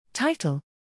Title: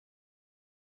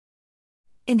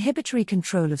 Inhibitory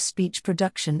control of speech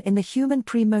production in the human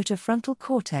premotor frontal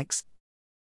cortex.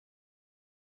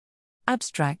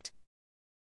 Abstract: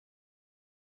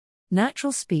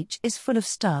 Natural speech is full of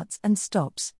starts and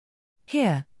stops.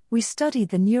 Here, we studied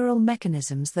the neural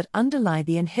mechanisms that underlie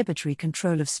the inhibitory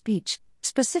control of speech,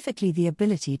 specifically the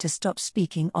ability to stop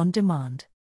speaking on demand.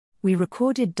 We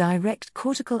recorded direct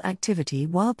cortical activity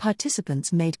while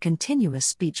participants made continuous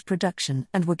speech production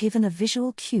and were given a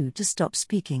visual cue to stop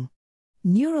speaking.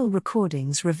 Neural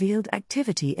recordings revealed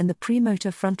activity in the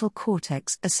premotor frontal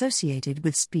cortex associated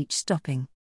with speech stopping.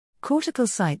 Cortical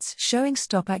sites showing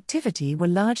stop activity were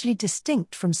largely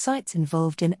distinct from sites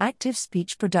involved in active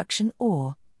speech production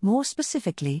or, more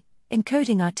specifically,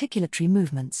 encoding articulatory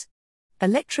movements.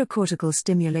 Electrocortical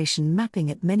stimulation mapping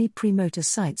at many premotor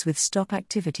sites with stop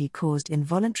activity caused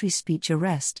involuntary speech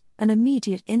arrest, an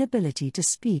immediate inability to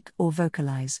speak or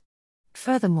vocalize.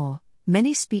 Furthermore,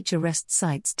 many speech arrest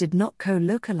sites did not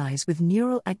co-localize with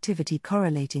neural activity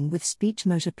correlating with speech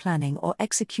motor planning or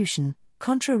execution,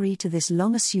 contrary to this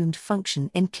long-assumed function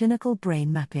in clinical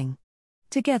brain mapping.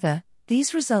 Together,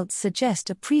 these results suggest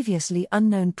a previously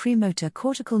unknown premotor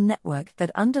cortical network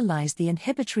that underlies the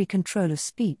inhibitory control of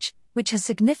speech, which has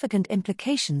significant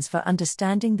implications for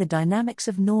understanding the dynamics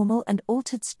of normal and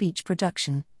altered speech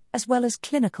production, as well as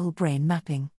clinical brain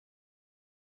mapping.